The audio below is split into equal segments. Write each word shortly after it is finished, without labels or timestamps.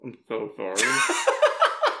I'm so sorry.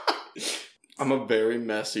 I'm a very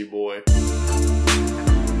messy boy.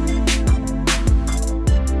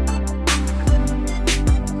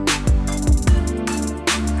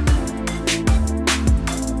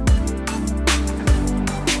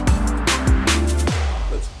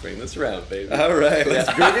 This round, baby. All right,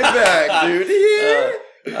 let's bring it back, dude.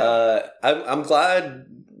 I'm glad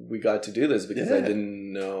we got to do this because I Yeah.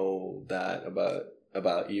 didn't know that about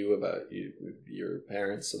your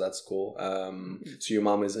parents, so that's cool. So your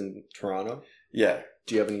mom is in Toronto. Yeah.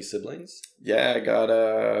 Do you have any siblings? Yeah, I got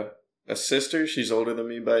a sister. She's older than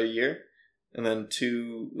me by a year. And then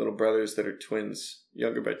 2 little brothers that are twins,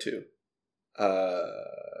 younger by 2.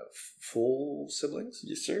 Full siblings?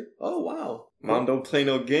 Yes, sir. Oh, wow. Mom don't play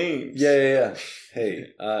no games. Yeah.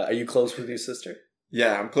 Hey, are you close with your sister?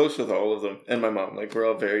 Yeah, I'm close with all of them. And my mom. Like, we're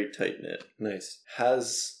all very tight-knit. Nice.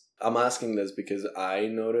 I'm asking this because I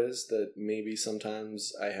noticed that maybe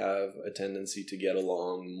sometimes I have a tendency to get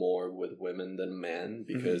along more with women than men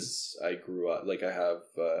because I grew up, like I have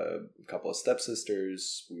a couple of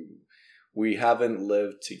stepsisters. We haven't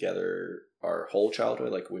lived together our whole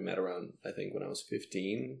childhood. Like we met around, I think when I was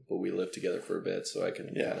 15, but we lived together for a bit. So I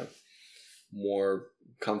can kind of more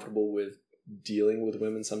comfortable with dealing with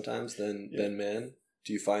women sometimes than men.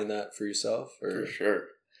 Do you find that for yourself? Or?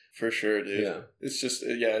 For sure, dude. Yeah. It's just,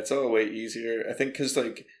 it's all way easier. I think because,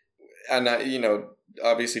 like, and I,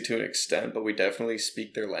 obviously to an extent, but we definitely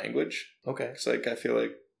speak their language. Okay. Because, like, I feel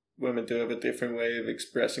like women do have a different way of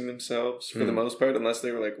expressing themselves for the most part, unless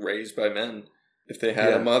they were, like, raised by men. If they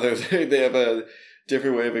had a mother, they have a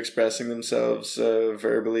different way of expressing themselves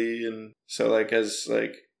verbally. And so, like, as,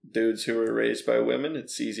 like, dudes who are raised by women,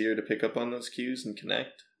 it's easier to pick up on those cues and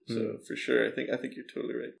connect. So, for sure, I think you're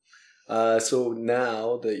totally right. So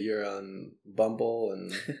now that you're on Bumble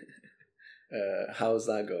and how's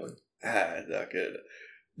that going? Not good.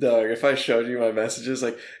 Dog, if I showed you my messages,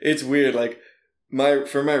 like, it's weird. Like,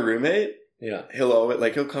 for my roommate,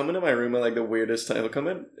 he'll come into my room at, like, the weirdest time. He'll come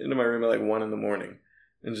into my room at, like, 1 a.m.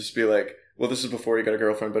 and just be like, well, this is before he got a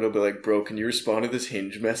girlfriend, but he'll be like, bro, can you respond to this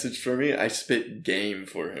Hinge message for me? I spit game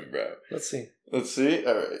for him, bro. Let's see. All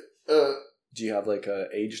right. Do you have, like, a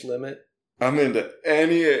age limit? I'm into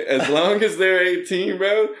any, as long as they're 18,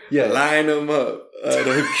 bro. Yeah. Line them up. I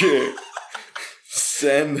don't care.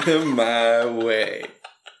 Send them my way.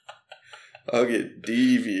 I'll get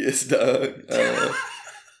devious, dog.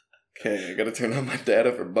 Okay, I gotta turn on my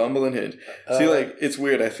data for Bumble and Hinge. See, like, it's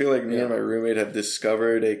weird. I feel like me and my roommate have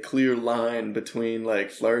discovered a clear line between, like,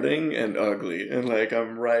 flirting and ugly. And, like,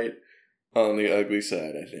 I'm right on the ugly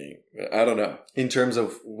side, I think. But I don't know. In terms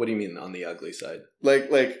of, what do you mean on the ugly side? Like,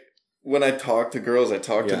 when I talk to girls, I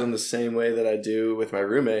talk to them the same way that I do with my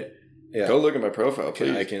roommate. Yeah. Go look at my profile,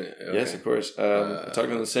 please. Okay. Yes, of course. I talk to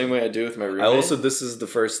them the same way I do with my roommate. This is the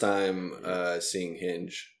first time seeing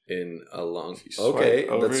Hinge in a long... Okay,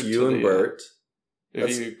 that's you and Bert.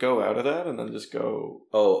 If you go out of that and then just go...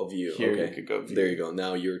 Oh, view. Here, okay. you could go view. There you go.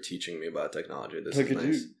 Now you're teaching me about technology. This Look is at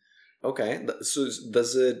nice. you. Okay. So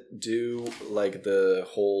does it do, like, the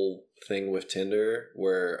whole thing with Tinder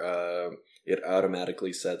where it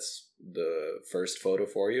automatically sets the first photo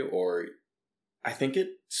for you, or... I think it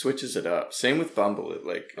switches it up. Same with Bumble.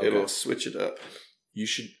 It'll switch it up. You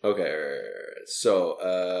should... Okay.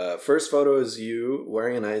 So, first photo is you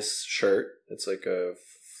wearing a nice shirt. It's like a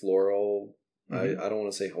floral... I don't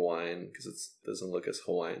want to say Hawaiian because it doesn't look as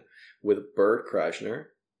Hawaiian. With Bert Kreischer.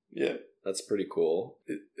 Yeah. That's pretty cool.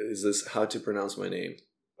 Is this how to pronounce my name?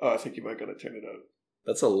 Oh, I think you might gotta turn it up.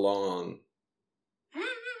 That's a long...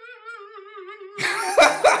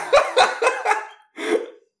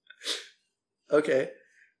 Okay.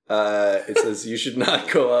 It says, you should not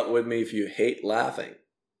go out with me if you hate laughing.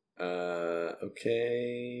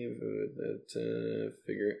 Okay.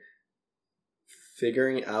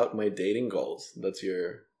 Figuring out my dating goals. That's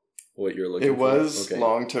what you're looking for? It was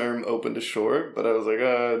long-term open to short, but I was like,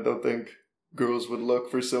 I don't think girls would look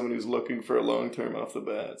for someone who's looking for a long-term off the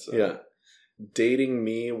bat. So. Yeah. Dating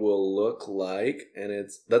me will look like, and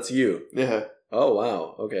that's you. Yeah. Oh,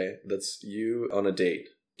 wow. Okay. That's you on a date.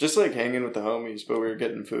 Just like hanging with the homies, but we were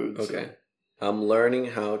getting food. Okay. So. I'm learning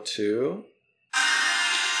how to...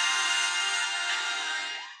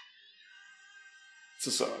 It's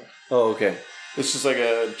a song. Oh, okay. It's just like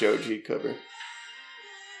a Joji cover.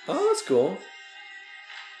 Oh, that's cool.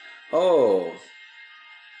 Oh.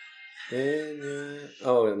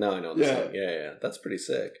 Oh, now I know the song. Yeah. That's pretty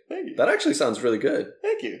sick. Thank you. That actually sounds really good.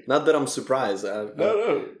 Thank you. Not that I'm surprised.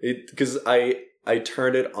 No. Because I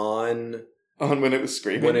turned it on... On when it was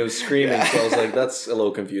screaming? When it was screaming, so I was like, that's a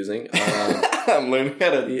little confusing. I'm learning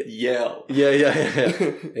how to yell. Yeah.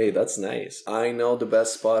 Hey, that's nice. I know the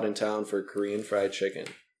best spot in town for Korean fried chicken.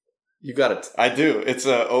 You got it. I do. It's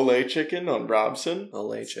Olay Chicken on Robson.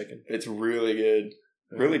 Olay chicken. It's really good.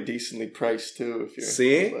 Really decently priced too. If you're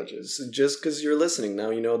See, budget. So just because you're listening now,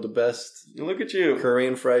 you know the best Look at you,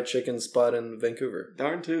 Korean fried chicken spot in Vancouver.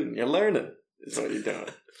 darn tootin'. You're learning. Is what you're doing.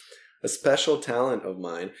 A special talent of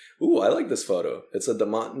mine. Ooh, I like this photo. It's a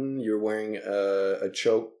Damonton. You're wearing a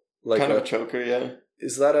choke, like Kind of a choker, yeah.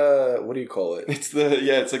 Is that a, what do you call it? It's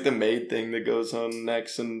like the maid thing that goes on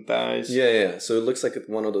necks and thighs. Yeah. So it looks like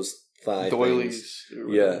one of those thigh doilies. things.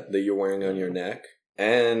 Yeah, that you're wearing on your neck.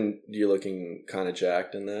 And you're looking kind of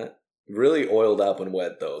jacked in that. Really oiled up and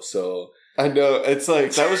wet though, so... I know, it's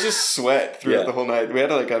like, that was just sweat throughout Yeah. the whole night. We had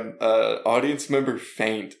like a audience member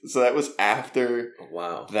faint, so that was after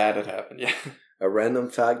Wow. that had happened, yeah. A random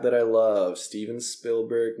fact that I love. Steven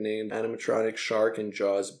Spielberg named animatronic shark in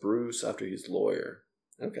Jaws Bruce after his lawyer.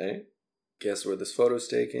 Okay. Guess where this photo's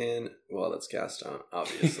taken? Well, that's cast on,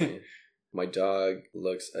 obviously. My dog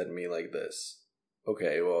looks at me like this.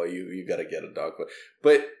 Okay, well, you gotta get a dog.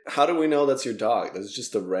 But how do we know that's your dog? That's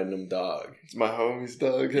just a random dog. It's my homie's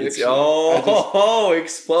dog, It's, actually.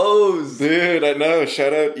 exposed! Dude, I know.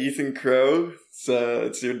 Shout out Ethan Crow.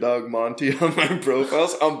 It's your dog Monty on my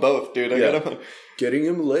profiles. On both, dude. I got him. Getting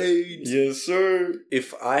him laid. Yes, sir.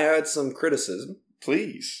 If I had some criticism,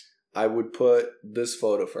 Please. I would put this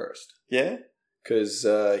photo first. Yeah? Because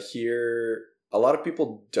here, a lot of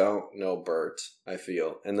people don't know Bert, I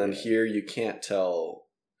feel. And then here you can't tell.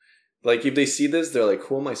 Like, if they see this, they're like,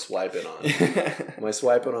 who am I swiping on? Am I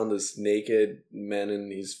swiping on this naked man in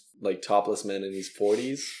his, like, topless man in his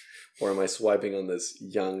 40s? Or am I swiping on this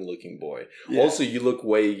young looking boy? Yeah. Also, you look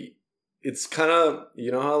way... It's kind of...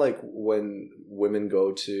 You know how, like, when women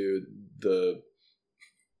go to the...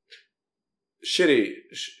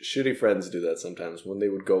 Shitty friends do that sometimes. When they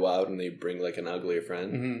would go out and they bring, like, an uglier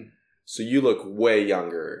friend. Mm-hmm. So you look way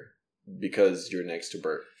younger because you're next to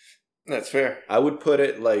Bert. That's fair. I would put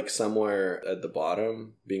it like somewhere at the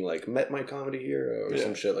bottom, being like, met my comedy hero or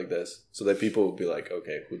some shit like this. So that people would be like,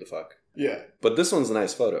 okay, who the fuck? Yeah. But this one's a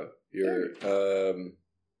nice photo. You're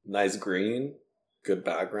nice green, good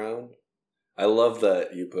background. I love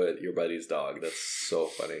that you put your buddy's dog. That's so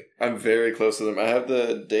funny. I'm very close to them. I have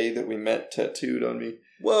the day that we met tattooed on me.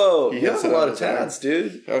 Whoa, He you has have a it lot on of his arm. tats,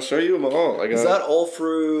 dude. I'll show you them all. Is that all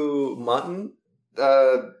through mutton?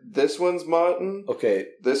 This one's Martin. Okay,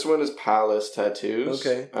 This one is Palace Tattoos.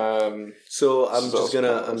 Okay. so I'm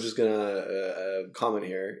just gonna comment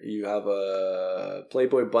here. You have a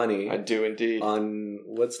Playboy bunny I do indeed. on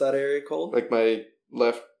what's that area called? Like my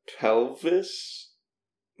left pelvis,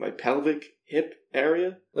 my pelvic hip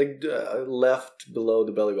area. Like left below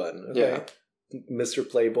the belly button. Okay. Mr.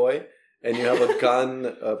 Playboy, and you have a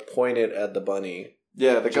gun pointed at the bunny.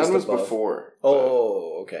 Yeah, the Just gun was above. before.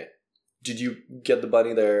 Oh, okay. Did you get the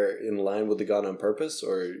bunny there in line with the gun on purpose,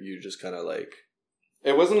 or you just kind of like...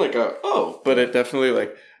 It wasn't like but it definitely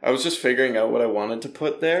like, I was just figuring out what I wanted to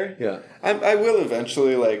put there. Yeah. I will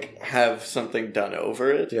eventually like have something done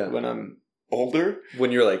over it when I'm older.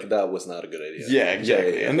 When you're like, that was not a good idea. Yeah,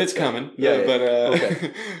 exactly. Yeah, and it's coming. Yeah, But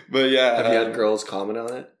okay. but yeah. Have you had girls comment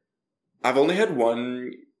on it? I've only had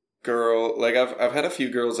one girl, like I've had a few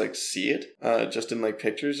girls like see it just in like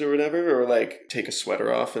pictures or whatever, or like take a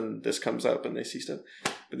sweater off and this comes up and they see stuff.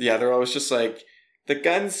 But yeah, they're always just like, the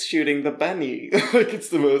gun's shooting the bunny. Like it's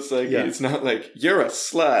the most like, it's not like, you're a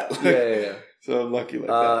slut. Like, Yeah. So I'm lucky like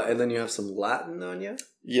that. And then you have some Latin on you?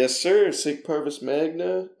 Yes, sir. Sic Parvis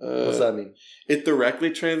Magna. What's that mean? It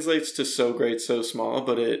directly translates to so great, so small,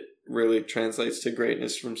 but it really translates to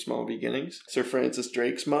greatness from small beginnings. Sir Francis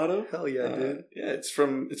Drake's motto. Hell yeah, dude. Yeah, it's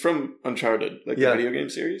from Uncharted, like the video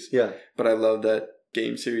game series. Yeah. But I love that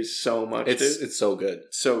game series so much, dude. It's so good.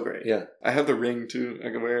 So great. Yeah. I have the ring too. I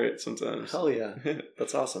can wear it sometimes. Hell yeah.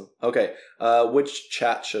 That's awesome. Okay. Which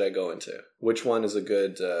chat should I go into? Which one is a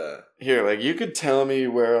good... Here, like, you could tell me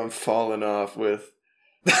where I'm falling off with...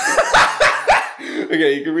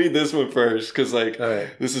 Okay, you can read this one first, because, like,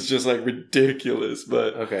 this is just, like, ridiculous,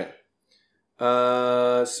 but... Okay.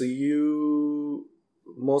 So you...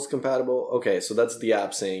 Most compatible... Okay, so that's the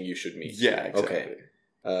app saying you should meet. Yeah, exactly. Okay.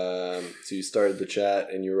 So you started the chat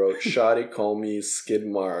and you wrote, Shoddy, call me Skid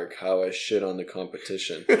Mark, how I shit on the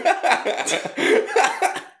competition.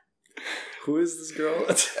 Who is this girl?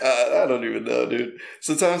 I don't even know, dude.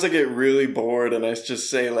 Sometimes I get really bored and I just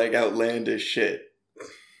say, like, outlandish shit.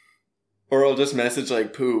 Or I'll just message,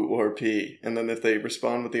 like, poo or pee. And then if they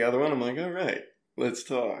respond with the other one, I'm like, all right, let's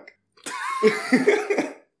talk.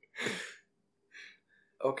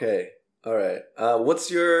 Okay. All right. What's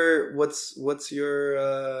your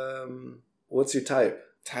What's your type?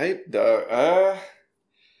 Type, dog.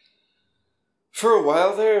 For a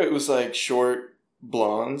while there, it was like short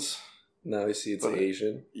blondes. Now I see it's But-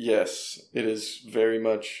 Asian. Yes, it is very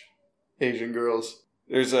much Asian girls.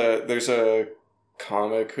 There's a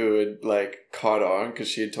comic who had like caught on because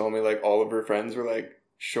she had told me like all of her friends were like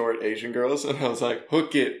short Asian girls, and I was like,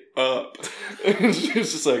 hook it up. And she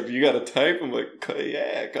was just like, you got a type? I'm like,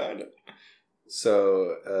 yeah, kind of.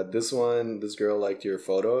 So this girl liked your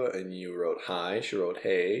photo, and you wrote hi. She wrote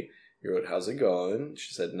hey. You wrote how's it going?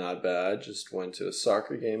 She said not bad. Just went to a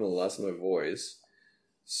soccer game and lost my voice.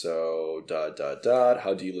 So ...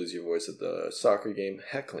 How do you lose your voice at the soccer game?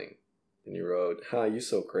 Heckling. And you wrote, hi, you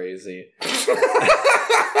so crazy. That's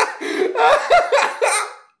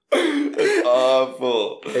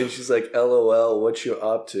awful. And she's like, LOL, what you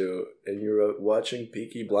up to? And you wrote, watching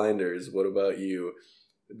Peaky Blinders. What about you?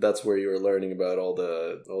 That's where you were learning about all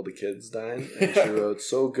the kids dying. And she wrote,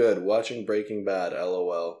 so good, watching Breaking Bad,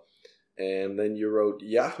 LOL. And then you wrote,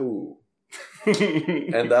 Yahoo.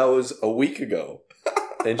 And that was a week ago.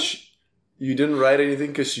 And you didn't write anything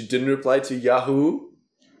because she didn't reply to Yahoo?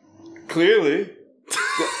 Clearly.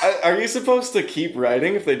 Are you supposed to keep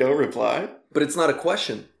writing if they don't reply? But it's not a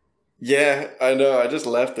question. Yeah, I know. I just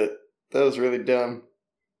left it. That was really dumb.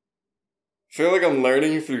 I feel like I'm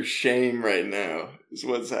learning through shame right now, is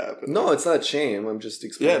what's happened. No, it's not shame. I'm just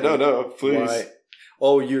explaining. Yeah, no, please. Why.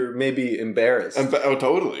 Oh, you're maybe embarrassed. Oh,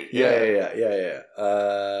 totally. Yeah.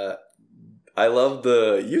 I love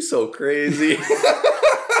the, you so crazy.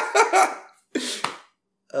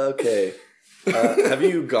 Okay. Have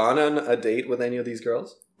you gone on a date with any of these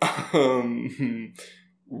girls?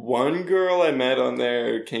 One girl I met on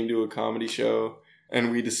there came to a comedy show, and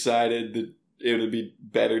we decided that it would be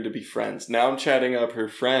better to be friends. Now I'm chatting up her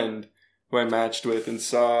friend who I matched with and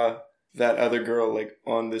saw that other girl like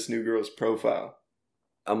on this new girl's profile.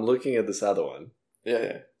 I'm looking at this other one.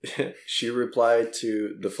 Yeah. She replied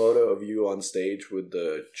to the photo of you on stage with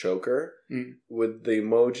the choker with the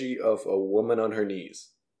emoji of a woman on her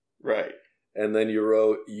knees. Right. And then you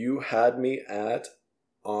wrote, you had me at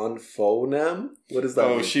on phonem? What does that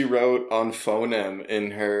mean? Oh, she wrote on phonem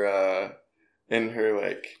in her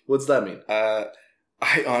like... What's that mean? I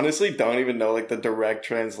honestly don't even know like the direct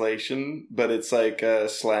translation, but it's like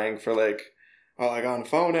slang for like, oh, like on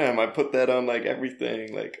phonem. I put that on like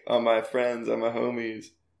everything, like on my friends, on my homies.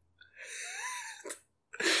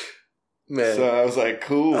 Man. So I was like,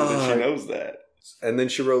 cool that she knows that. And then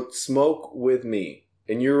she wrote, smoke with me.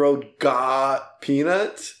 And you wrote, got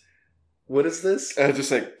peanut? What is this? I was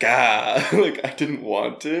just like, gah. Like, I didn't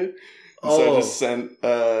want to. So I just sent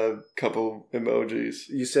a couple emojis.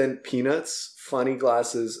 You sent peanuts, funny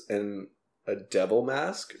glasses, and a devil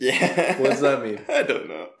mask? Yeah. What does that mean? I don't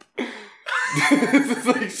know.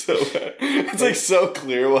 It's like so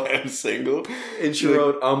clear why I'm single. And she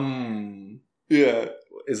wrote, Yeah.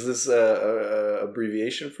 Is this a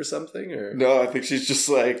abbreviation for something, or no? I think she's just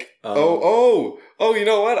like, oh, you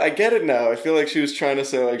know what? I get it now. I feel like she was trying to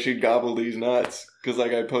say like she'd gobble these nuts because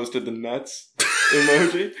like I posted the nuts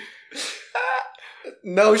emoji.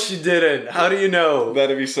 No, she didn't. How do you know?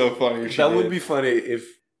 That'd be so funny. If she would did. be funny if.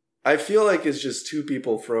 I feel like it's just two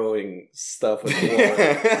people throwing stuff at the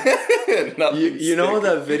wall. you know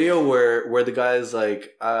that video where the guy is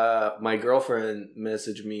like, my girlfriend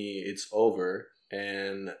messaged me, it's over.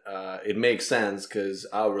 And it makes sense because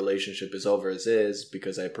our relationship is over as is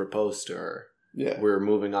because I proposed to her. Yeah. We're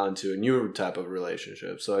moving on to a new type of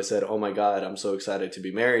relationship. So I said, oh my God, I'm so excited to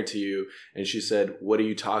be married to you. And she said, what are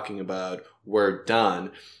you talking about? We're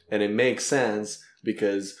done. And it makes sense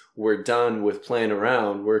because we're done with playing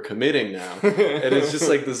around. We're committing now. And it's just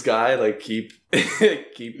like this guy like keep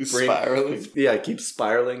spiraling. Yeah, keep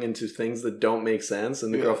spiraling into things that don't make sense.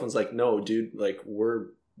 And the girlfriend's like, no, dude, like we're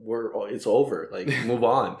it's over, like move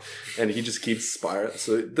on. And he just keeps spiraling.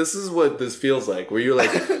 So this is what this feels like, where you're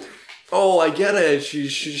like, oh, I get it,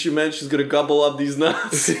 she meant she's gonna gobble up these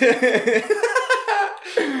nuts. And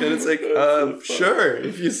it's like, sure,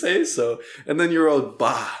 if you say so. And then you wrote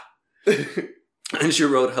bah. And she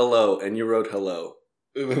wrote hello, and you wrote hello.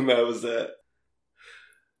 And then that was that.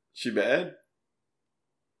 She bad?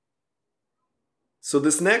 So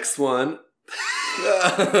this next one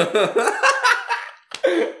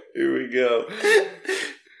here we go.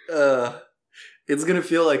 It's gonna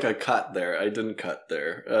feel like I cut there. I didn't cut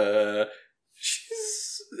there.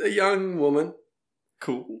 She's a young woman.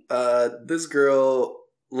 Cool. This girl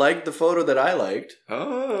liked the photo that I liked.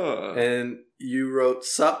 Oh. And you wrote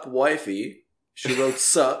sup wifey. She wrote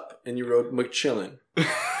sup, and you wrote McChillin.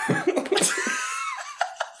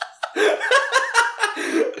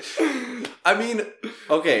 I mean,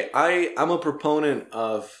 okay, I'm a proponent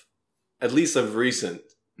of at least of recent,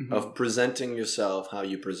 Mm-hmm. of presenting yourself how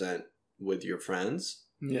you present with your friends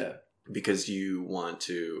Yeah. because you want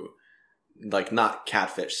to, like, not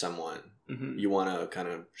catfish someone. Mm-hmm. You want to kind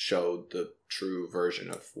of show the true version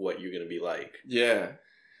of what you're going to be like. Yeah.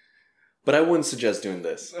 But I wouldn't suggest doing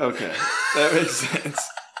this. Okay. That makes sense.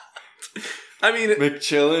 I mean,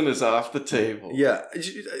 McChillin is off the table. yeah,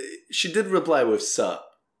 she did reply with sup,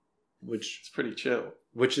 It's pretty chill.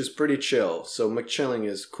 which is pretty chill. So McChilling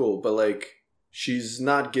is cool, but like she's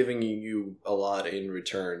not giving you a lot in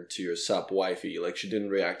return to your sup wifey. Like she didn't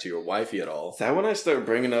react to your wifey at all. Is that when I start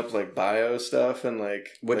bringing up like bio stuff and like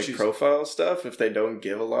profile stuff? If they don't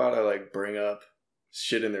give a lot, I like bring up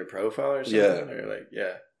shit in their profile or something. Yeah. Or like,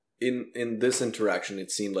 yeah. In this interaction,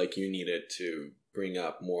 it seemed like you needed to bring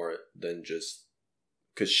up more than just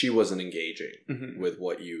because she wasn't engaging Mm-hmm. with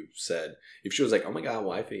what you said. If she was like, "Oh my god,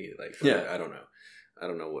 wifey," like, Yeah. I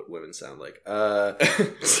don't know what women sound like.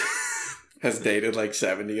 Has dated like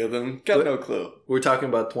 70 of them. Got no clue. We're talking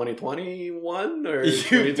about 2021 or You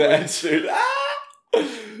 2020? bastard.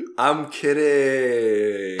 I'm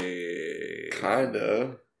kidding.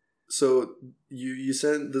 Kinda. So you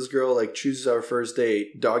sent this girl like chooses our first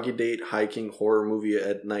date, doggy date, hiking, horror movie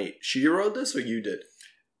at night. She wrote this or you did?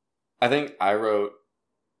 I think I wrote.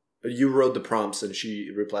 You wrote the prompts and she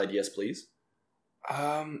replied yes, please.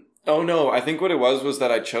 Oh no, I think what it was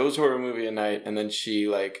that I chose horror movie at night, and then she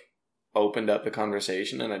like opened up the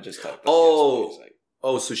conversation, and I just typed. Oh,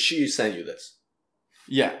 so she sent you this?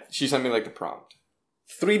 Yeah, she sent me like the prompt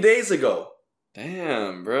 3 days ago.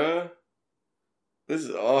 Damn, bruh. This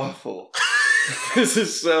is awful. This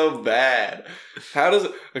is so bad. How does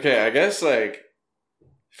it... Okay, I guess like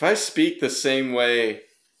if I speak the same way,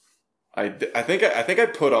 I think I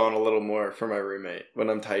put on a little more for my roommate when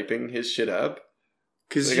I'm typing his shit up.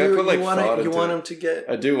 Because Like, you, I put, like, you want him to get...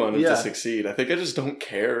 I do want him Yeah. to succeed. I think I just don't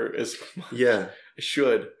care as much. Yeah. I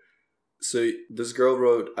should. So this girl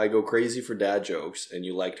wrote, "I go crazy for dad jokes," and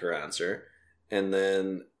you liked her answer. And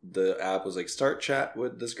then the app was like, "Start chat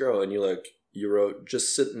with this girl," and you wrote,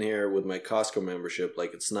 "Just sitting here with my Costco membership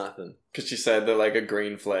like it's nothing." Because she said that like a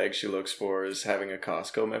green flag she looks for is having a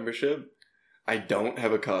Costco membership. I don't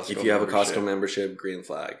have a Costco. If you have a Costco membership, green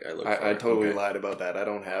flag. I totally lied about that. I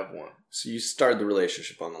don't have one. So you started the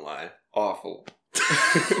relationship on the lie. Awful.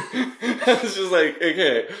 I was just like,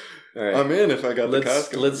 okay, All right. I'm in if I got the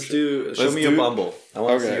Costco. Show me your Bumble. I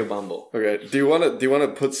want to see Okay. your Bumble. Okay. Do you want to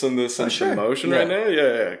put this into Sure. motion Yeah. right now?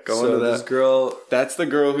 Yeah. Go So into that. this girl. That's the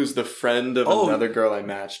girl who's the friend of Oh. another girl I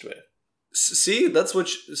matched with. See, that's what.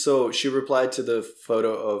 So she replied to the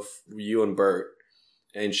photo of you and Bert,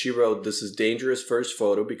 and she wrote, "This is dangerous first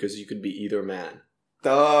photo because you could be either man."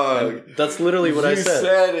 Dog. And that's literally what I You said.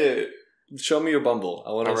 said it. Show me your Bumble.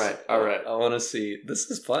 I want to. All right. I want to see. This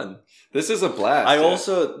is fun. This is a blast.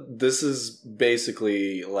 This is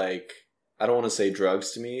basically like, I don't want to say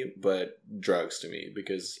drugs to me, but drugs to me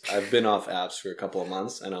because I've been off apps for a couple of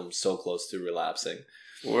months and I'm so close to relapsing.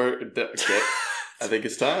 Okay. I think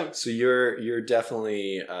it's time. So you're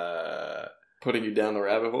definitely Putting you down the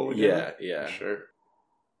rabbit hole again? yeah. Sure.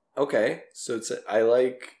 Okay, so I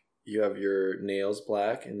like you have your nails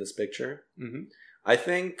black in this picture. Mm-hmm. I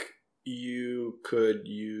think you could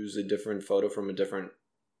use a different photo from a different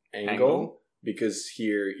angle because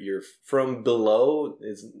here you're from below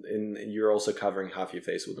you're also covering half your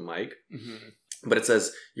face with a mic. Mm-hmm. But it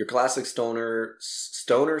says your classic stoner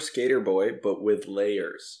skater boy, but with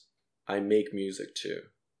layers. I make music too.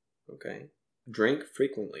 Okay. Drink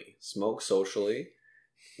frequently. Smoke socially.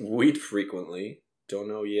 Weed frequently. Don't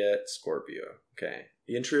know yet. Scorpio. Okay.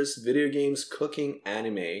 Interest, video games, cooking,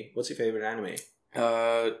 anime. What's your favorite anime?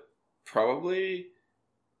 Probably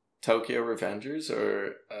Tokyo Revengers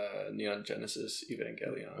or Neon Genesis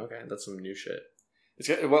Evangelion. Okay, that's some new shit.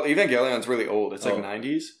 Evangelion's really old. It's like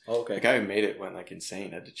 90s. Oh, okay. The guy who made it went like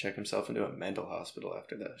insane. Had to check himself into a mental hospital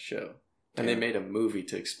after that show. And they made a movie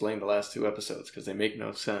to explain the last 2 episodes because they make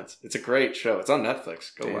no sense. It's a great show. It's on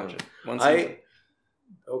Netflix. Go watch it. One season.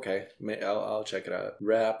 Okay, I'll check it out.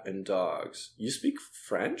 Rap and dogs. You speak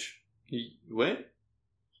French? Wait.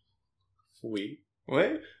 Oui.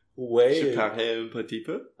 Wait. Je parle un petit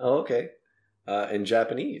peu. Oh, okay. In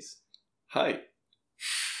Japanese. Hi.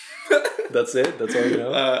 That's it? That's all you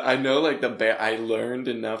know? I know like I learned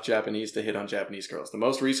enough Japanese to hit on Japanese girls. The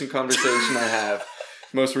most recent conversation I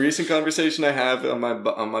have on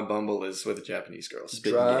my Bumble is with a Japanese girl.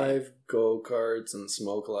 Drive go-karts and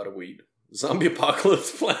smoke a lot of weed. Zombie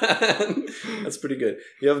apocalypse plan. That's pretty good.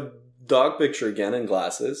 You have dog picture again and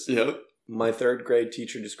glasses. Yep. My 3rd grade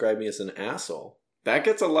teacher described me as an asshole. That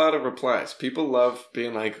gets a lot of replies. People love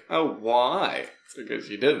being like, oh, why? It's because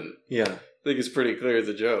you didn't. Yeah. I think it's pretty clear it's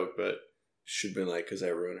a joke, but... Should have been like, because I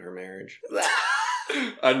ruined her marriage.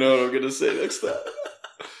 I know what I'm going to say next time.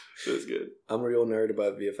 That's good. I'm a real nerd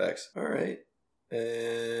about VFX. All right.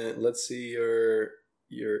 And let's see your...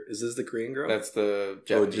 Is this the Korean girl? That's the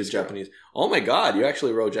Japanese. Oh, just Japanese. Oh my god, you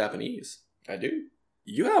actually wrote Japanese. I do.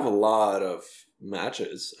 You have a lot of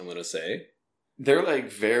matches, I'm going to say. They're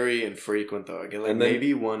like very infrequent though. I get like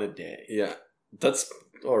maybe one a day. Yeah. That's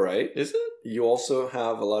all right. Is it? You also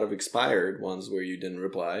have a lot of expired ones where you didn't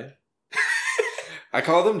reply. I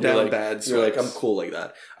call them down like, bad. You're like, I'm cool like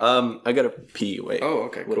that. I gotta pee. Wait. Oh,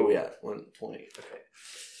 okay. What cool. are we at? 1:20. Okay.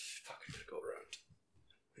 Fuck, I gotta go around.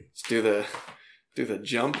 Let's do the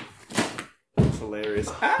jump. It's hilarious.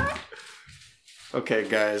 Ah! Okay,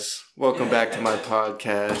 guys, welcome back to my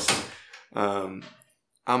podcast.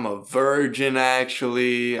 I'm a virgin,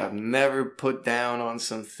 actually. I've never put down on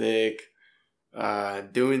some thick.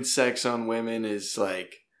 Doing sex on women is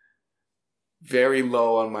like very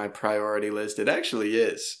low on my priority list. It actually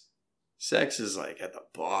is. Sex is like at the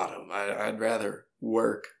bottom. I'd rather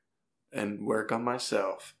work and work on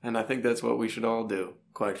myself. And I think that's what we should all do,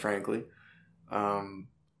 quite frankly.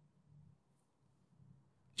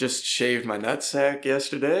 Just shaved my nutsack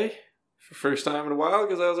yesterday for first time in a while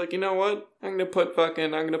because I was like, you know what? I'm gonna put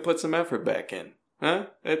some effort back in. Huh?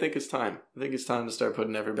 I think it's time. I think it's time to start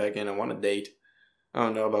putting effort back in. I want to date. I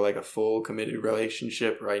don't know about like a full committed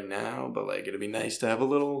relationship right now, but like it'd be nice to have a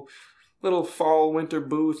little fall winter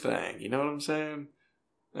boo thing. You know what I'm saying?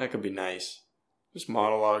 That could be nice. Just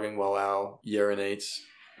monologuing while Al urinates,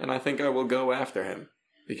 and I think I will go after him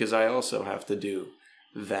because I also have to do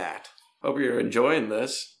that. Hope you're enjoying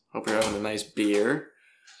this. Hope you're having a nice beer.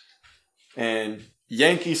 And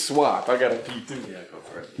Yankee swap. I gotta pee too. Yeah, go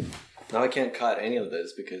for it. Now I can't cut any of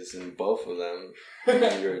this because in both of them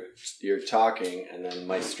you're talking and then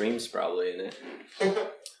my stream's probably in it. Do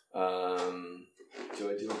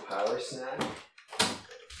I do a power snack?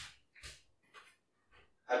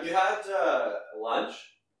 Have you had lunch?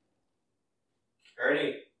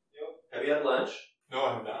 Ernie, have you had lunch? No,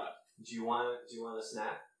 I'm not. Do you want a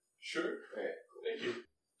snack? Sure. Okay, cool. Thank you.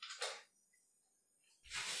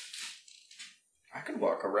 I could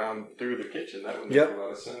walk around through the kitchen. That would make a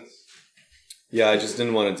lot of sense. Yeah, I just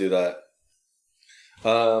didn't want to do that.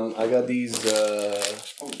 I got these.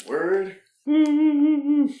 Oh, word.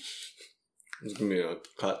 It's gonna be a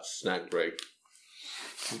cut snack break.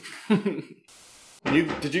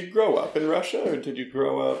 Did you grow up in Russia or did you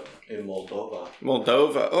grow up in Moldova?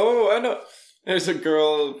 Moldova. Oh, I know. There's a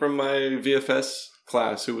girl from my VFS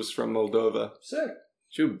class who was from Moldova. Sick.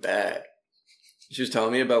 She was bad. She was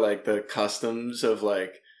telling me about like the customs of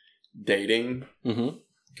like dating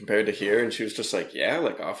compared to here, and she was just like, yeah,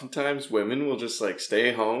 like oftentimes women will just like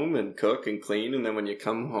stay home and cook and clean, and then when you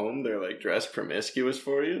come home, they're like dressed promiscuous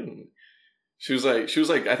for you. And she was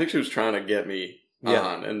like, I think she was trying to get me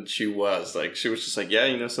on, and she was just like, yeah,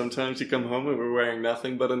 you know, sometimes you come home and we're wearing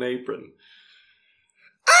nothing but an apron.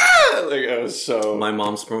 Ah! Like I was so. My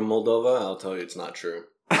mom's from Moldova. I'll tell you, it's not true.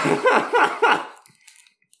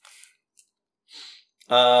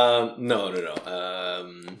 No.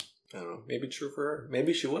 I don't know. Maybe true for her.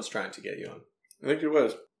 Maybe she was trying to get you on. I think she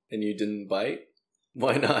was. And you didn't bite?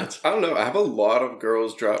 Why not? I don't know. I have a lot of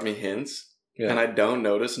girls drop me hints, and I don't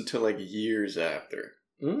notice until like years after.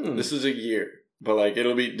 This is a year. But like,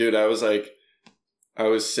 it'll be, dude, I was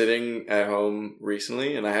sitting at home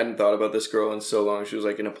recently, and I hadn't thought about this girl in so long. She was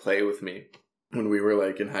like in a play with me when we were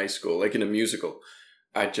like in high school, like in a musical.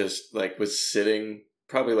 I just like was sitting,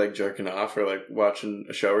 probably like jerking off or like watching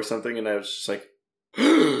a show or something, and I was just like,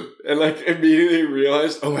 and like immediately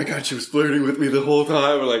realized, oh my god, she was flirting with me the whole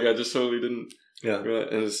time. Like I just totally didn't. Yeah,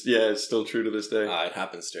 and it's still true to this day. It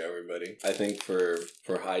happens to everybody. I think for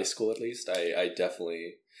high school at least, I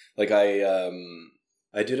definitely like I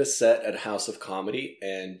did a set at House of Comedy,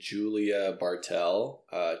 and Julia Bartel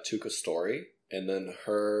took a story, and then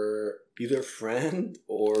her either friend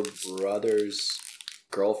or brother's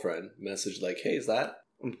girlfriend messaged like, "Hey, is that?"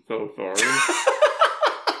 I'm so sorry.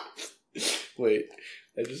 Wait,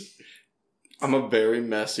 I'm a very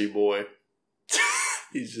messy boy.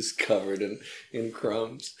 He's just covered in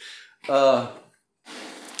crumbs.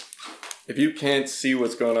 If you can't see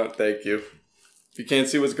what's going on, thank you. If you can't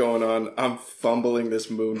see what's going on, I'm fumbling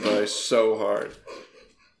this moon pie so hard.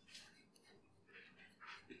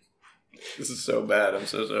 This is so bad. I'm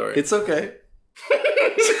so sorry. It's okay.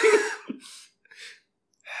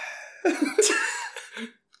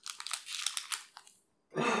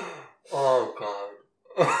 Oh god.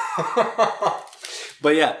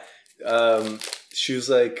 But yeah, she was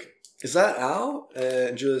like, "Is that Al?"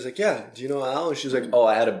 And Julia's like, "Yeah. Do you know Al?" And she was like, "Oh,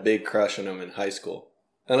 I had a big crush on him in high school."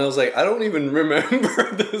 And I was like, I don't even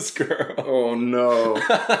remember this girl. Oh no.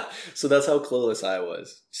 So that's how clueless I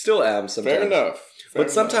was. Still am sometimes. Fair enough.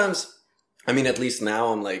 But sometimes, I mean, at least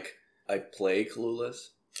now I'm like, I play clueless.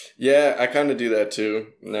 Yeah, I kind of do that too.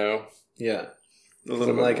 No. Yeah. A little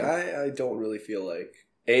I'm bit like, more. I don't really feel like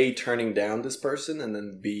A, turning down this person, and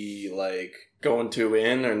then B, like, Going too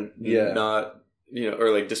in or Yeah. not,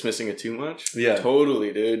 or like dismissing it too much. Yeah.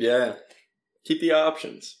 Totally, dude. Yeah. Keep the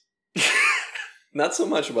options. not so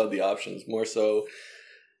much about the options, more so,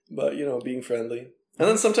 but being friendly. And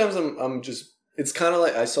then sometimes I'm just, it's kind of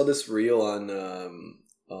like, I saw this reel on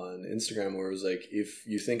Instagram where it was like, if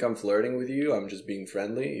you think I'm flirting with you, I'm just being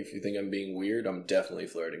friendly. If you think I'm being weird, I'm definitely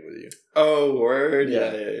flirting with you. Oh, word.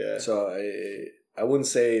 Yeah. Yeah. So I wouldn't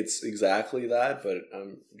say it's exactly that, but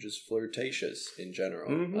I'm just flirtatious in general.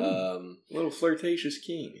 Mhm. Little flirtatious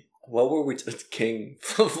king. What were we king?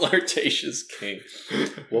 Flirtatious king.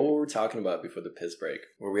 What were we talking about before the piss break?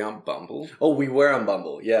 Were we on Bumble? Oh, we were on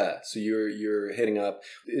Bumble. Yeah. So you're hitting up.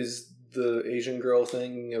 Is the Asian girl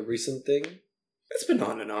thing a recent thing? It's been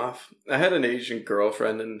on and off. I had an Asian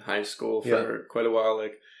girlfriend in high school for quite a while,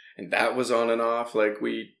 and that was on and off. Like,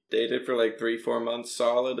 we dated for 3-4 months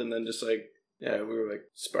solid, and then just we were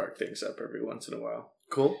spark things up every once in a while.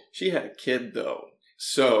 Cool. She had a kid though,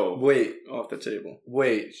 so Wait. off the table.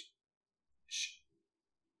 Wait.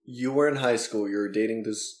 You were in high school. You were dating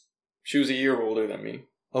this. She was a year older than me,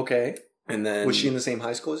 Okay. and then Was she in the same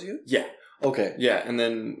high school as you? Yeah, Okay. yeah, and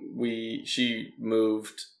then she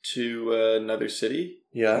moved to another city.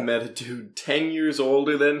 I Yeah. met a dude 10 years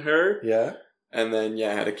older than her, Yeah. and then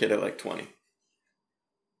had a kid at 20.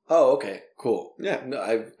 Oh, okay. Cool. Yeah, No,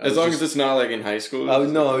 I as long as it's not in high school.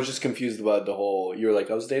 No, I was just confused about the whole. You were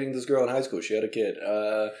like, I was dating this girl in high school. She had a kid.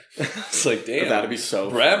 It's like, damn, that'd be so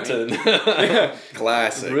Brampton. Yeah,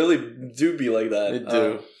 classic. Really do be like that. They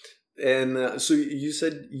do. And so you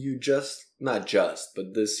said you not just,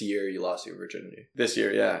 but this year you lost your virginity. This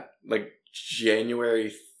year, yeah,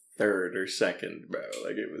 January 3rd or 2nd, bro.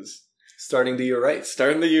 It was Starting the year right.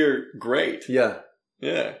 starting the year great. Yeah.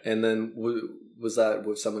 Yeah, And then was that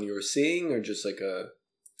with someone you were seeing or just like a...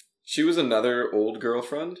 she was another old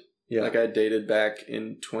girlfriend. Yeah. I dated back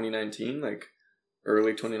in 2019,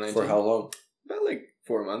 early 2019. For how long? About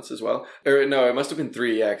 4 months as well. Or no, it must have been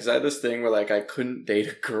 3, yeah, because I had this thing where I couldn't date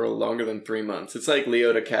a girl longer than 3 months. It's like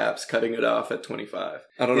Leo DeCaps cutting it off at 25.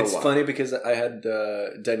 I don't know why. It's funny because I had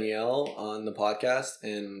Danielle on the podcast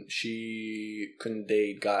and she couldn't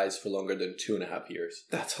date guys for longer than 2.5 years.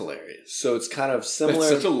 That's hilarious. So it's kind of similar.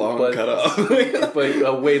 That's such a long cutoff. But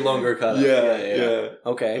a way longer cutoff. Yeah.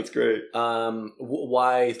 Okay. That's great.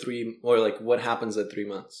 Why 3, or what happens at 3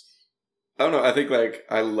 months? I don't know. I think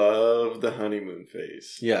I love the honeymoon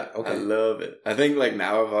phase. Yeah. Okay. I love it. I think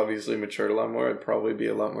now I've obviously matured a lot more. I'd probably be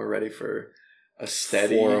a lot more ready for a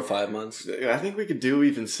steady 4 or 5 months. I think we could do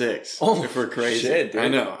even 6 Oh, if we're crazy. shit, dude. I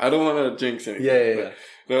know. I don't want to jinx anything. Yeah.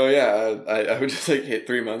 No, yeah. I would just hit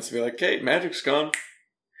 3 months and be like, "Okay, magic's gone."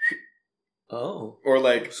 Oh.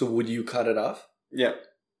 Or So would you cut it off? yeah.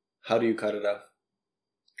 How do you cut it off?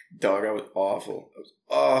 Dog, I was awful. I was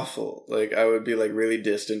awful. I would be really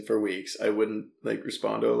distant for weeks. I wouldn't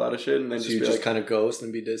respond to a lot of shit, and then So just you be just kind of ghost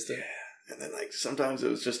and be distant? and then sometimes it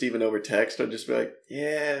was just even over text. I'd just be like,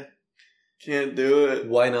 yeah, can't do it.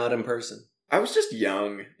 Why not in person? I was just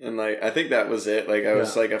young, and I think that was it. I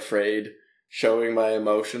was afraid showing my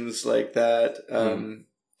emotions like that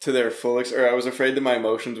to their full or I was afraid that my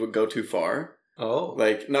emotions would go too far. Oh.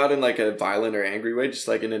 Not in a violent or angry way, just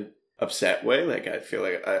in an upset way. I feel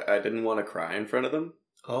like I didn't want to cry in front of them.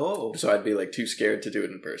 Oh. So I'd be too scared to do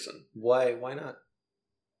it in person. Why not?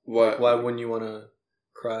 What? Why wouldn't you want to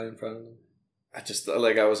cry in front of them? I just I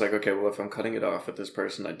was like, okay, well, if I'm cutting it off with this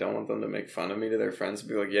person, I don't want them to make fun of me to their friends and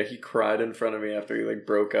be like, yeah, he cried in front of me after he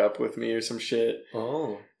broke up with me or some shit.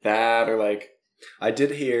 Oh. That or I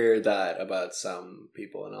did hear that about some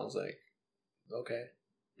people, and I was like, okay.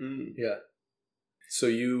 Yeah. So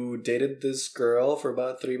you dated this girl for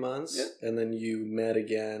about 3 months, and then you met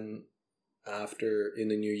again after in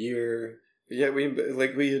the new year. Yeah, we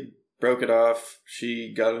had broke it off.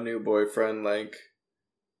 She got a new boyfriend a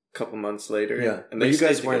couple months later. Yeah, and but you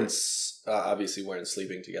guys stayed weren't obviously weren't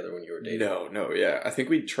sleeping together when you were dating. No, yeah. I think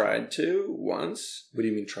we tried to once. What do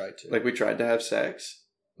you mean tried to? We tried to have sex.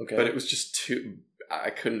 Okay, but it was just too. I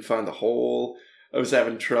couldn't find the hole. I was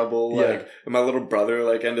having trouble. Yeah. And my little brother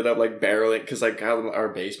ended up barreling because how our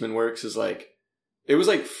basement works is it was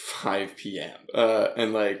 5 p.m.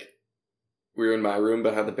 And we were in my room,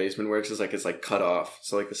 but how the basement works is it's cut off.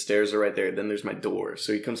 So the stairs are right there. Then there's my door.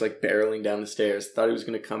 So he comes barreling down the stairs. Thought he was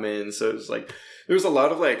gonna come in. So it was there was a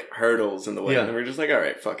lot of hurdles in the way. Yeah. And we were just all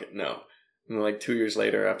right, fuck it, no. And like 2 years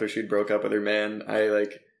later, after she broke up with her man, I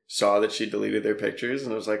like saw that she deleted their pictures,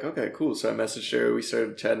 and I was like, okay, cool. So I messaged her. We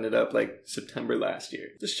started chatting it up like September last year.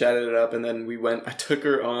 Just chatted it up, and then I took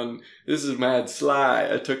her on, this is mad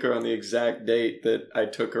sly, I took her on the exact date that I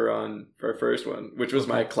took her on for our first one, which was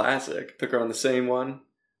my classic. Took her on the same one,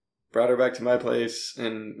 brought her back to my place,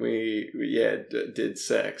 and we did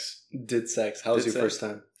sex. Did sex. How was your first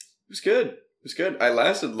time? It was good. It was good. I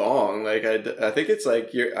lasted long. Like I think it's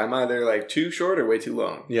like I'm either like too short or way too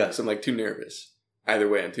long. Yeah. So I'm like too nervous. Either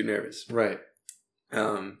way, I'm too nervous. Right.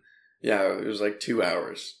 Yeah, it was like 2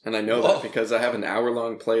 hours. And I know that because I have an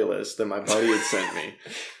hour-long playlist that my buddy had sent me.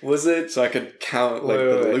 Was it? So I could count like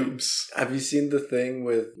the loops. Have you seen the thing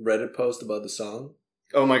with Reddit post about the song?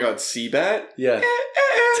 Oh my god, Seabat? Yeah.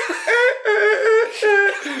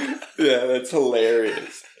 Yeah, that's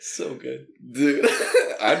hilarious. So good. Dude,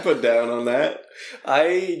 I'd put down on that.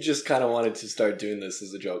 I just kind of wanted to start doing this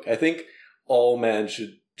as a joke. I think all men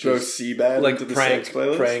should throw Seabat like into the sex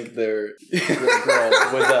playlist? prank their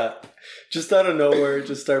girl with that. Just out of nowhere,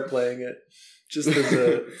 just start playing it. Just as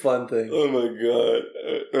a fun thing. Oh my god.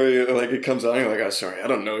 Or like it comes on, you're like, oh sorry, I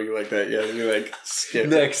don't know you like that yet. And you're like, skip.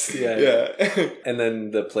 Next, yeah. Yeah. And then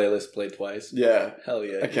the playlist played twice. Yeah. Hell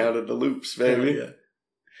yeah. I counted the loops, baby. Hell yeah.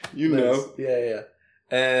 You know. Yeah.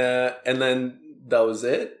 And then that was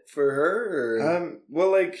it for her? Or?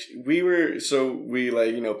 Well, like, we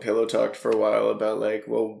like, you know, pillow talked for a while about, like,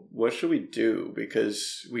 well, what should we do?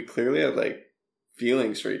 Because we clearly have, like,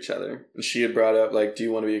 feelings for each other. And she had brought up, like, do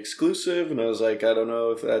you want to be exclusive? And I was like, I don't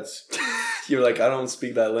know if that's... You were like, I don't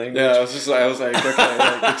speak that language. Yeah, I was like, okay,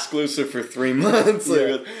 like, exclusive for 3 months. Like,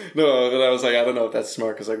 Yeah. No, but I was like, I don't know if that's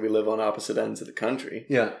smart because, like, we live on opposite ends of the country.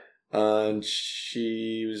 Yeah. And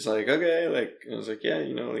she was like, okay, like, I was like, yeah,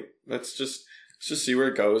 you know, like, let's just see where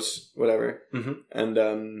it goes, whatever. Mm-hmm.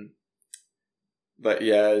 And, but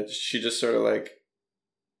yeah, she just sort of like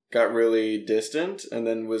got really distant and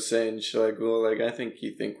then was saying, she's like, well, like, I think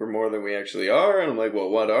you think we're more than we actually are. And I'm like, well,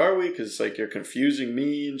 what are we? Cause like, you're confusing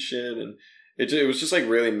me and shit. And it was just like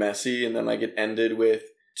really messy. And then like it ended with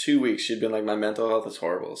 2 weeks. She'd been like, my mental health is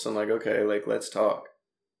horrible. So I'm like, okay, like, let's talk.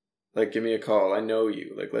 Like, give me a call. I know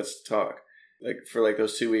you. Like, let's talk. Like, for, like,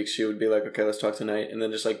 those 2 weeks, she would be like, okay, let's talk tonight. And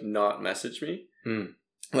then just, like, not message me. Mm.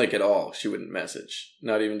 Like, at all. She wouldn't message.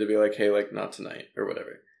 Not even to be like, hey, like, not tonight. Or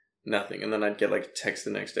whatever. Nothing. And then I'd get, like, a text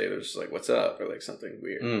the next day that was just like, what's up? Or, like, something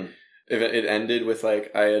weird. Mm. It ended with, like,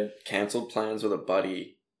 I had canceled plans with a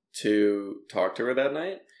buddy to talk to her that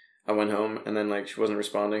night. I went home and then like she wasn't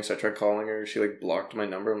responding, so I tried calling her. She like blocked my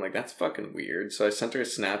number. I'm like, that's fucking weird. So I sent her a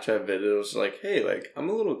Snapchat video. It was like, hey, like I'm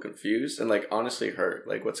a little confused and like honestly hurt.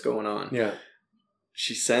 Like what's going on? Yeah.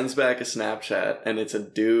 She sends back a Snapchat and it's a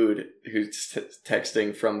dude who's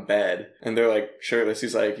texting from bed and they're like shirtless.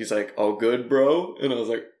 He's like, all good, bro? And I was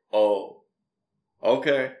like, oh,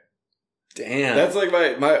 okay. Damn. That's like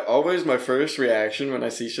my always my first reaction when I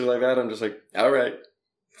see shit like that. I'm just like, all right.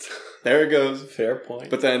 There it goes. Fair point.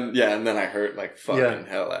 But then, yeah, and then I hurt like fucking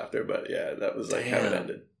hell after. But yeah, that was like how it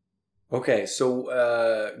ended. Okay,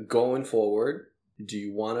 so going forward, do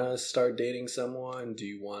you want to start dating someone? Do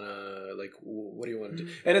you want to, like, what do you want to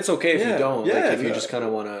do? And it's okay if you don't. Yeah, like, if you just kind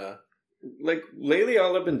of want to... Like, lately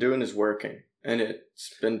all I've been doing is working. And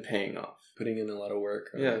it's been paying off. Putting in a lot of work.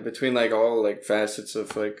 Right? Yeah, between like all like facets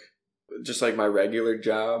of like... Just like my regular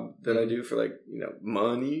job that I do for like, you know,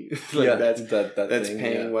 money. Like yeah, that's thing,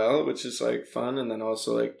 paying well, which is like fun. And then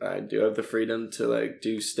also like I do have the freedom to like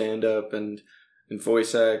do stand up and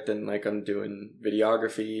voice act, and like I'm doing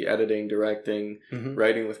videography, editing, directing,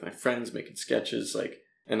 writing with my friends, making sketches, like,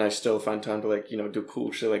 and I still find time to like, you know, do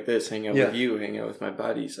cool shit like this, hang out with you, hang out with my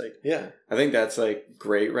buddies. Like, yeah, I think that's like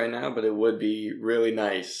great right now, but it would be really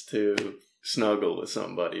nice to snuggle with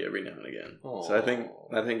somebody every now and again. Aww. So I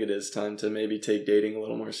think it is time to maybe take dating a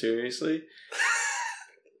little more seriously.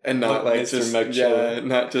 And not like Mr. just McChillin. Yeah,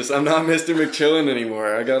 not just I'm not Mr. McChillin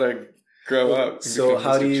anymore. I gotta grow up. So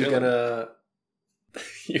how do you gonna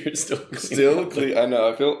You're still clean. I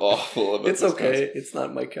know, I feel awful about It's okay. Concept. It's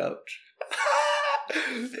not my couch.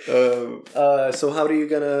 So how are you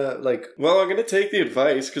gonna like? Well, I'm gonna take the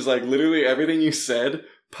advice because like literally everything you said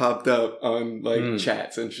popped up on like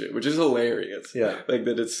chats and shit, which is hilarious. Yeah, like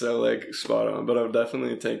that it's so like spot on. But I'll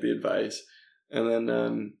definitely take the advice. And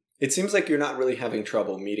then it seems like you're not really having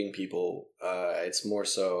trouble meeting people. It's more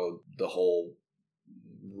so the whole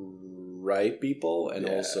right people and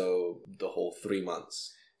also the whole 3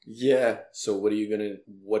 months. Yeah. So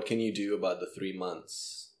what can you do about the 3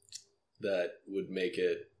 months that would make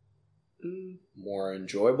it more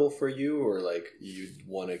enjoyable for you, or like you'd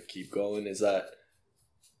want to keep going? Is that...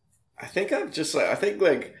 I think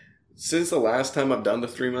like since the last time I've done the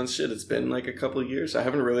 3 month shit, it's been like a couple of years. I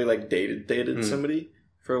haven't really like dated somebody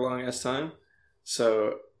for a long ass time.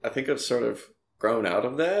 So I think I've sort of grown out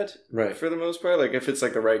of that for the most part. Like if it's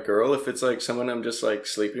like the right girl, if it's like someone I'm just like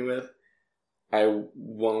sleeping with, I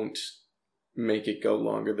won't make it go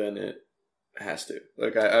longer than it has to.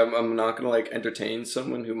 Like I'm not gonna like entertain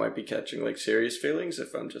someone who might be catching like serious feelings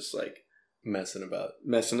if I'm just like messing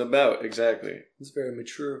about. Exactly. It's very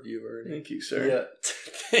mature of you, Ernie. Thank you, sir. Yeah.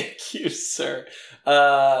 Thank you, sir.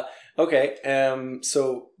 Okay.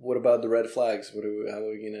 So what about the red flags? How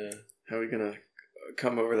are we gonna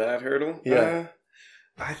come over that hurdle? Yeah.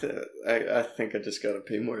 I think I just gotta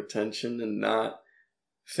pay more attention and not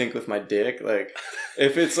think with my dick. Like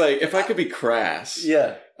if I could be crass,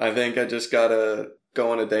 yeah, I think I just gotta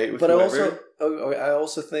go on a date with whoever. I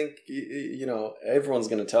also think everyone's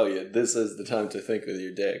gonna tell you this is the time to think with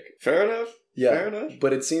your dick. Fair enough. Yeah, fair enough.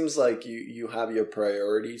 But it seems like you have your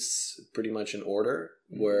priorities pretty much in order.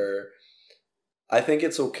 Where I think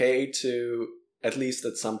it's okay to, at least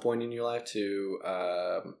at some point in your life, to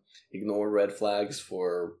ignore red flags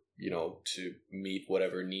for, to meet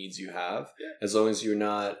whatever needs you have, as long as you're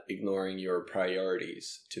not ignoring your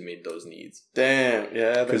priorities to meet those needs. Damn,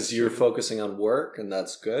 yeah. Because you're focusing on work, and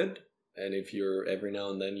that's good. And if you're every now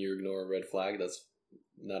and then you ignore a red flag, that's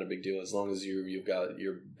not a big deal, as long as you've got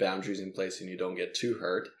your boundaries in place and you don't get too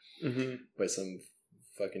hurt by some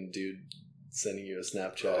fucking dude sending you a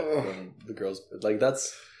Snapchat from the girls. Like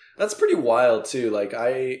that's pretty wild too. Like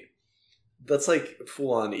that's like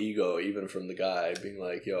full on ego, even from the guy being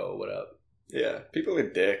like, "Yo, what up?" Yeah, people are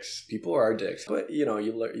dicks. People are dicks, but you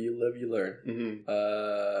live, you learn.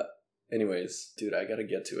 Anyways, dude, I gotta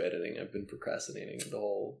get to editing. I've been procrastinating the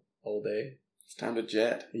whole day. It's time to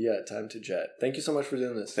jet. Yeah, time to jet. Thank you so much for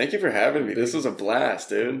doing this. Thank you for having me. This was a blast,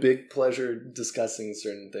 dude. Big pleasure discussing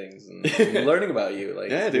certain things and learning about you.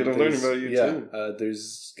 Like, yeah, dude, I'm learning about you too.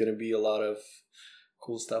 There's gonna be a lot of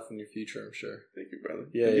cool stuff in your future, I'm sure. Thank you, brother.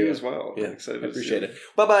 Yeah, and you as well. Yeah, I'm excited. I appreciate it.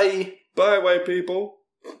 Bye-bye. Bye, white people.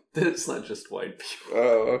 It's not just white people.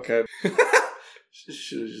 Oh, okay.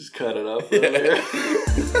 Should have just cut it up. Yeah.